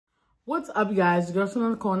What's up, you guys? Your girl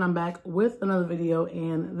Nicole, and I'm back with another video,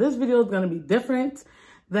 and this video is going to be different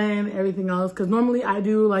than everything else because normally I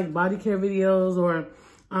do like body care videos or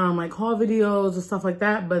like haul videos or stuff like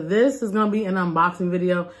that, but this is going to be an unboxing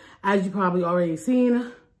video, as you probably already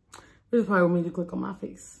seen. This is probably what made you click on my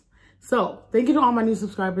face. So thank you to all my new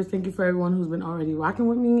subscribers. Thank you for everyone who's been already rocking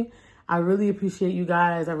with me. I really appreciate you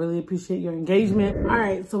guys. I really appreciate your engagement. All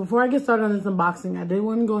right, so before I get started on this unboxing, I did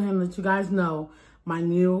want to go ahead and let you guys know my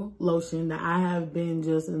new lotion that I have been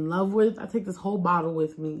just in love with. I take this whole bottle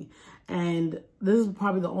with me, and this is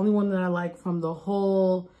probably the only one that I like from the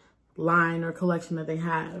whole line or collection that they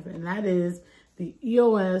have, and that is the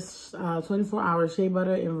EOS 24-hour Shea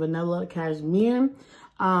Butter in Vanilla Cashmere.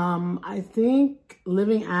 I think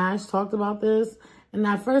Living Ash talked about this, and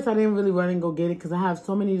at first I didn't really run and go get it because I have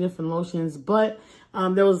so many different lotions, but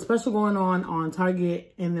there was a special going on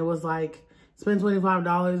Target, and it was like spend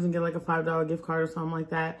 $25 and get like a $5 gift card or something like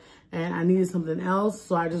that, and I needed something else,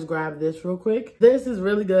 so I just grabbed this real quick. This is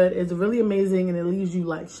really good. It's really amazing, and it leaves you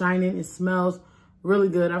like shining. It smells really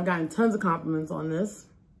good. I've gotten tons of compliments on this.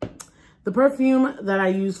 The perfume that I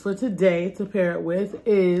use for today to pair it with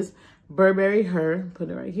is Burberry Her.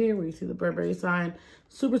 Put it right here where you see the Burberry sign.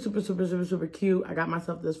 Super, super, super, super, super cute. I got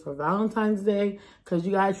myself this for Valentine's Day because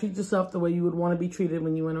you gotta treat yourself the way you would want to be treated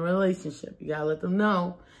when you're in a relationship. You gotta let them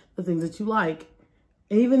know the things that you like.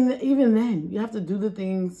 And even then, you have to do the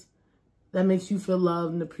things that makes you feel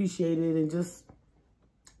loved and appreciated and just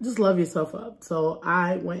love yourself up. So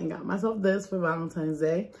I went and got myself this for Valentine's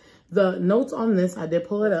Day. The notes on this, I did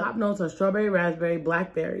pull it up. Top notes are strawberry, raspberry,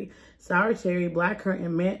 blackberry, sour cherry,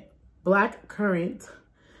 blackcurrant,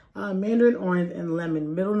 mandarin orange, and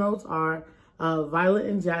lemon. Middle notes are violet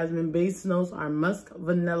and jasmine. Base notes are musk,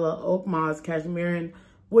 vanilla, oak moss, cashmere,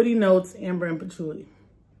 woody notes, amber, and patchouli,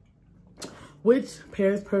 which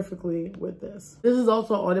pairs perfectly with this. This is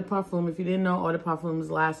also eau de parfum. If you didn't know, eau de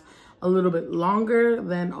parfums last a little bit longer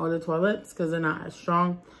than eau de toilettes because they're not as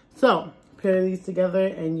strong. So pair these together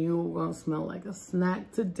and you're gonna smell like a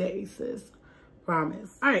snack today, sis.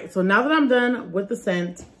 Promise. All right, so now that I'm done with the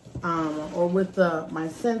scent, or with my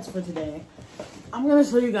scents for today, I'm gonna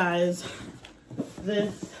show you guys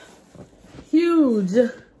this huge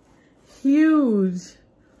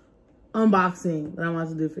unboxing that I want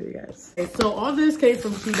to do for you guys. Okay, so all this came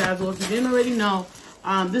from Shoedazzle. If you didn't already know,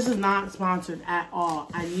 this is not sponsored at all.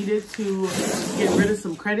 I needed to get rid of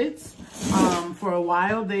some credits. For a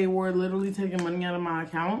while, they were literally taking money out of my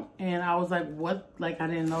account, and I was like, what? Like, I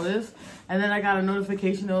didn't know this. And then I got a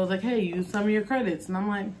notification that was like, hey, use some of your credits. And I'm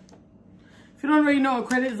like, if you don't already know, a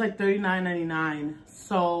credit is like $39.99.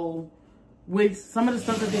 So with some of the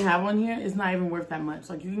stuff that they have on here, it's not even worth that much.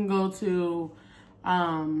 Like, you can go to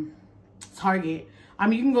Target. I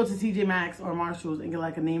mean, you can go to TJ Maxx or Marshalls and get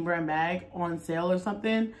like a name brand bag on sale or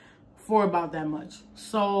something for about that much.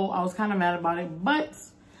 So I was kind of mad about it, but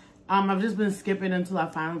I've just been skipping until I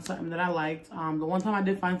found something that I liked. The one time I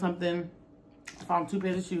did find something, I found 2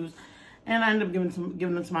 pairs of shoes, and I ended up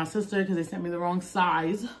giving them to my sister because they sent me the wrong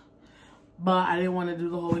size. But I didn't want to do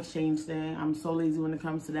the whole exchange thing. I'm so lazy when it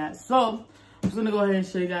comes to that. So I'm just gonna go ahead and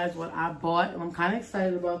show you guys what I bought, and I'm kind of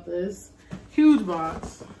excited about this. Huge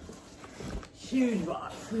box. Huge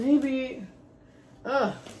box. Maybe.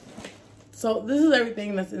 So this is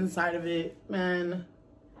everything that's inside of it, man.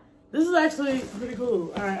 This is actually pretty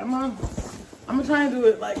cool. All right, I'm gonna try and do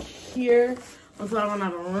it like here until I run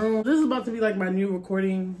out of room. This is about to be like my new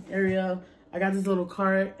recording area. I got this little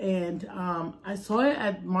cart, and I saw it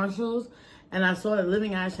at Marshalls, and I saw that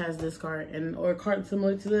Living Ash has this cart or a cart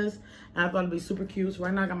similar to this, and I thought it'd be super cute. So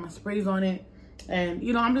right now I got my sprays on it, and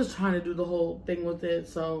you know, I'm just trying to do the whole thing with it.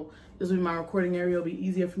 So this will be my recording area. It'll be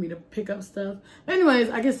easier for me to pick up stuff. But anyways,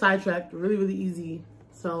 I get sidetracked really easy.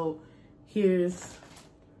 So here's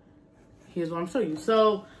what I'm showing you.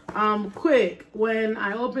 So quick, when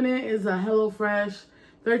I open it, is a HelloFresh,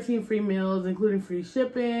 13 free meals, including free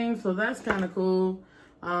shipping. So that's kind of cool.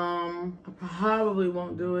 I probably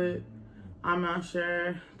won't do it. I'm not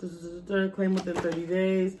sure. This is the third claim within 30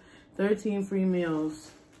 days. 13 free meals.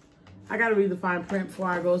 I gotta read the fine print before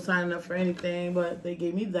I go signing up for anything, but they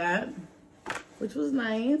gave me that, which was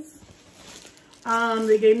nice.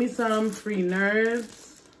 They gave me some free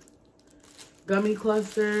nerves, gummy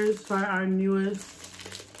clusters for our newest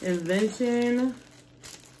invention.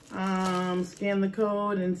 Scan the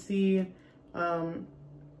code and see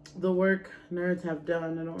the work nerds have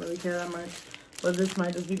done. I don't really care that much, but this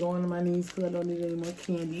might just be going to my knees because I don't need any more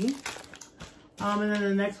candy. And then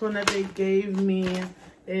the next one that they gave me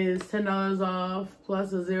is $10 off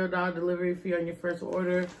plus a $0 delivery fee on your first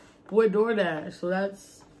order with DoorDash. So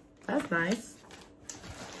that's nice.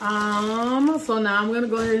 So now I'm gonna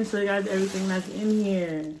go ahead and show you guys everything that's in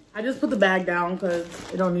here. I just put the bag down because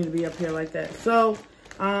it don't need to be up here like that. So,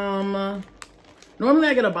 normally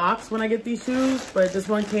I get a box when I get these shoes, but this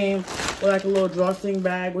one came with like a little drawstring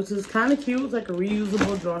bag, which is kind of cute. It's like a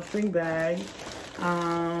reusable drawstring bag.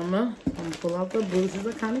 I'm gonna pull out the boots. These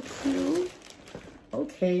are kind of cute.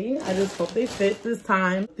 Okay, I just hope they fit this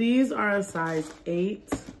time. These are a size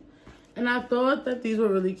 8. And I thought that these were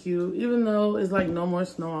really cute, even though it's like no more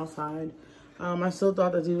snow outside. I still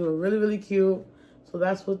thought that these were really, really cute. So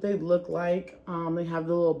that's what they look like. They have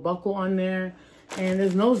the little buckle on there. And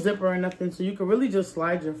there's no zipper or nothing, so you can really just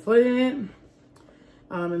slide your foot in it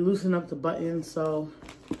and loosen up the buttons. So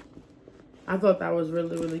I thought that was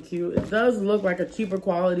really, really cute. It does look like a cheaper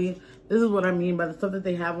quality. This is what I mean by the stuff that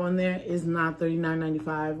they have on there is not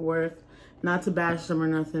 $39.95 worth. Not to bash them or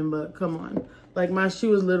nothing, but come on. Like, my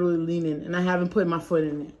shoe is literally leaning, and I haven't put my foot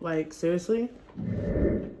in it. Like, seriously?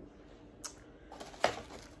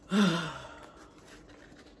 I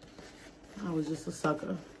was just a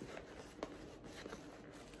sucker.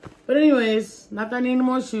 But anyways, not that I need any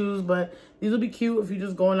more shoes, but these will be cute if you're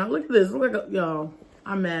just going out. Look at this. Look like yo,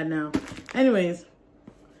 I'm mad now. Anyways,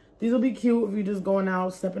 these will be cute if you're just going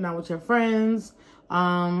out, stepping out with your friends.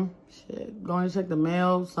 Shit, going to check the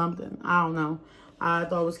mail, something. I don't know. I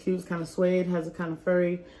thought it was cute. It's kind of suede, has a kind of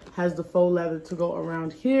furry, has the faux leather to go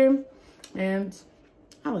around here, and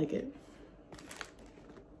I like it.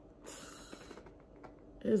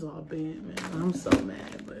 It's all bent, man. I'm so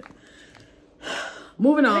mad, but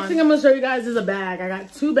moving on. Next thing I'm gonna show you guys is a bag. I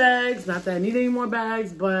got 2 bags. Not that I need any more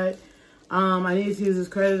bags, but I need to use this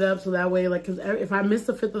credit up so that way, like, because if I miss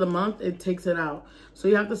the 5th of the month, it takes it out. So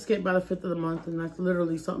you have to skip by the 5th of the month, and that's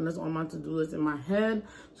literally something that's on my to-do list in my head.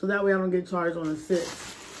 So that way I don't get charged on the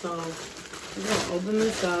 6th. So I'm gonna open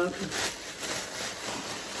this up.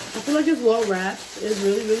 I feel like it's well wrapped. It's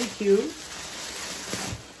really, really cute.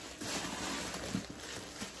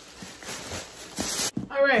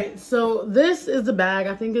 All right, so this is the bag.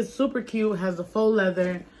 I think it's super cute. It has the faux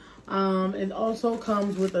leather. It also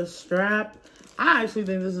comes with a strap. I actually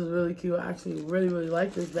think this is really cute. I actually really, really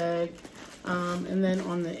like this bag. And then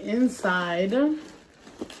on the inside,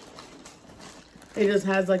 it just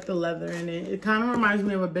has like the leather in it. It kind of reminds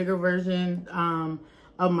me of a bigger version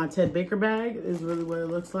of my Ted Baker bag is really what it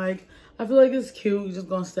looks like. I feel like it's cute. You're just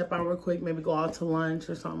gonna step out real quick, maybe go out to lunch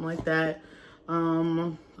or something like that.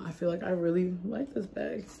 I feel like I really like this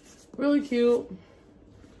bag. Really cute.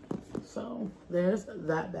 So there's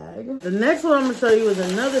that bag. The next one I'm gonna show you is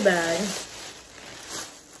another bag.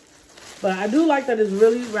 But I do like that it's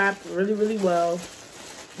really wrapped really, really well.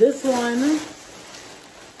 This one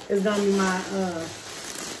is gonna be my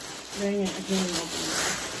dang it, I can't even open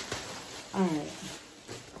it. Alright.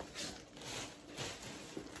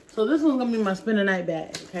 So this one's gonna be my spend the night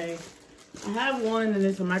bag, okay? I have one and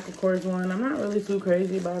it's a Michael Kors one. I'm not really too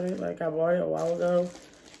crazy about it. Like, I bought it a while ago.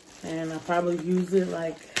 And I probably used it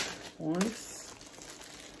like once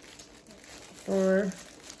for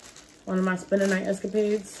one of my spend the night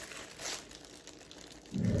escapades.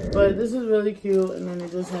 But this is really cute, and then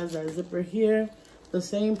it just has that zipper here, the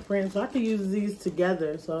same print, so I can use these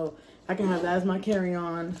together. So I can have that as my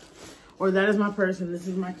carry-on, or that is my purse, and this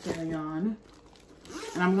is my carry-on.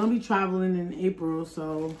 And I'm gonna be traveling in April,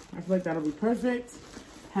 so I feel like that'll be perfect.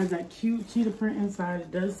 Has that cute cheetah print inside.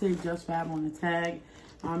 It does say Just Fab on the tag.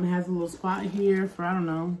 It has a little spot here for, I don't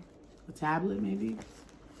know, a tablet maybe.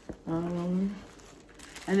 And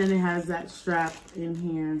then it has that strap in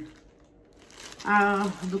here.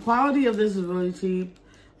 The quality of this is really cheap.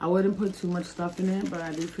 I wouldn't put too much stuff in it, but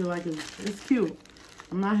I do feel like it's cute.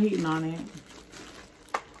 I'm not hating on it.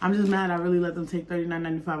 I'm just mad I really let them take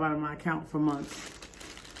 $39.95 out of my account for months.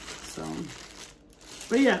 So,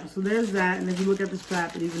 but yeah, so there's that. And if you look at the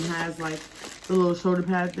strap, it even has like the little shoulder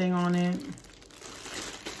pad thing on it.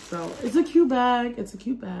 So it's a cute bag. It's a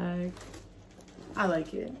cute bag. I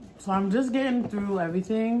like it. So I'm just getting through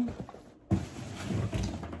everything.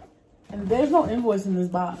 And there's no invoice in this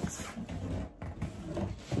box.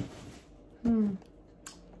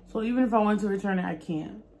 So even if I want to return it, I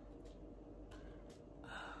can't.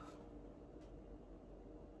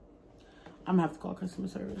 I'm gonna have to call customer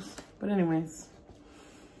service. But anyways,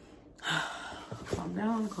 calm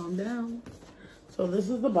down, calm down. So this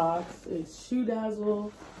is the box. It's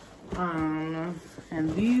Shoedazzle.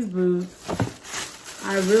 And these boots,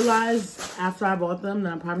 I realized after I bought them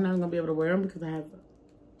that I'm probably not gonna be able to wear them because I have,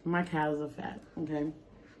 my calves are fat, okay? I'm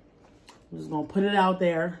just gonna put it out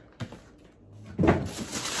there.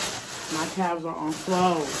 My calves are on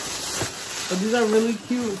slow. But these are really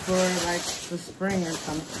cute for like the spring or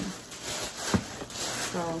something.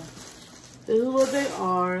 So This is what they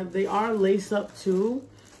are. They are lace up too.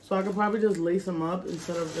 So I could probably just lace them up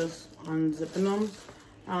instead of just unzipping them.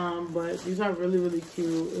 But these are really, really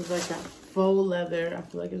cute. It's like that faux leather. I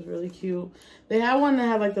feel like it's really cute. They have one that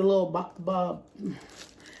had like the little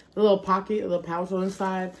pocket, the pouch on the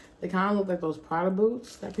side. They kind of look like those Prada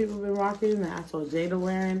boots that people have been rocking that I saw Jada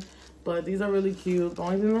wearing. But these are really cute. The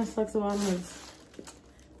only thing that sucks about them is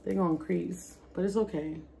they're going to crease. But it's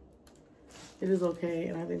okay. It is okay.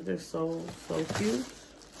 And I think they're so, so cute.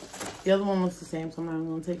 The other one looks the same, so I'm not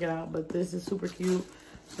going to take it out. But this is super cute.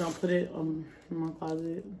 So I'll put it in my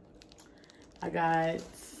closet. I got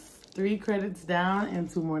 3 credits down and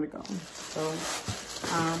 2 more to go. So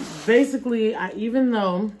basically, even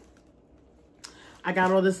though I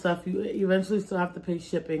got all this stuff, you eventually still have to pay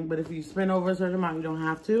shipping. But if you spend over a certain amount, you don't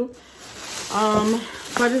have to. So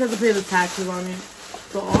I just have to pay the taxes on it.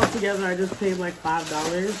 So altogether, I just paid like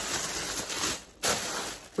 $5.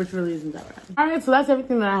 Which really isn't that bad. All right, so that's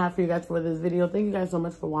everything that I have for you guys for this video. Thank you guys so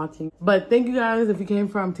much for watching. But thank you guys if you came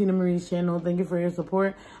from Tina Marie's channel. Thank you for your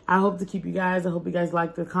support. I hope to keep you guys. I hope you guys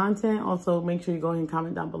like the content. Also, make sure you go ahead and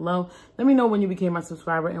comment down below. Let me know when you became my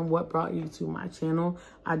subscriber and what brought you to my channel.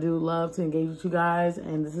 I do love to engage with you guys,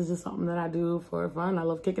 and this is just something that I do for fun. I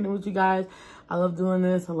love kicking it with you guys. I love doing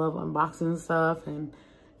this. I love unboxing stuff, and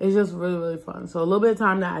it's just really, really fun. So a little bit of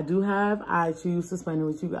time that I do have, I choose to spend it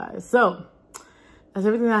with you guys. So that's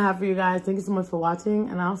everything that I have for you guys. Thank you so much for watching,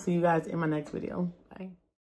 and I'll see you guys in my next video.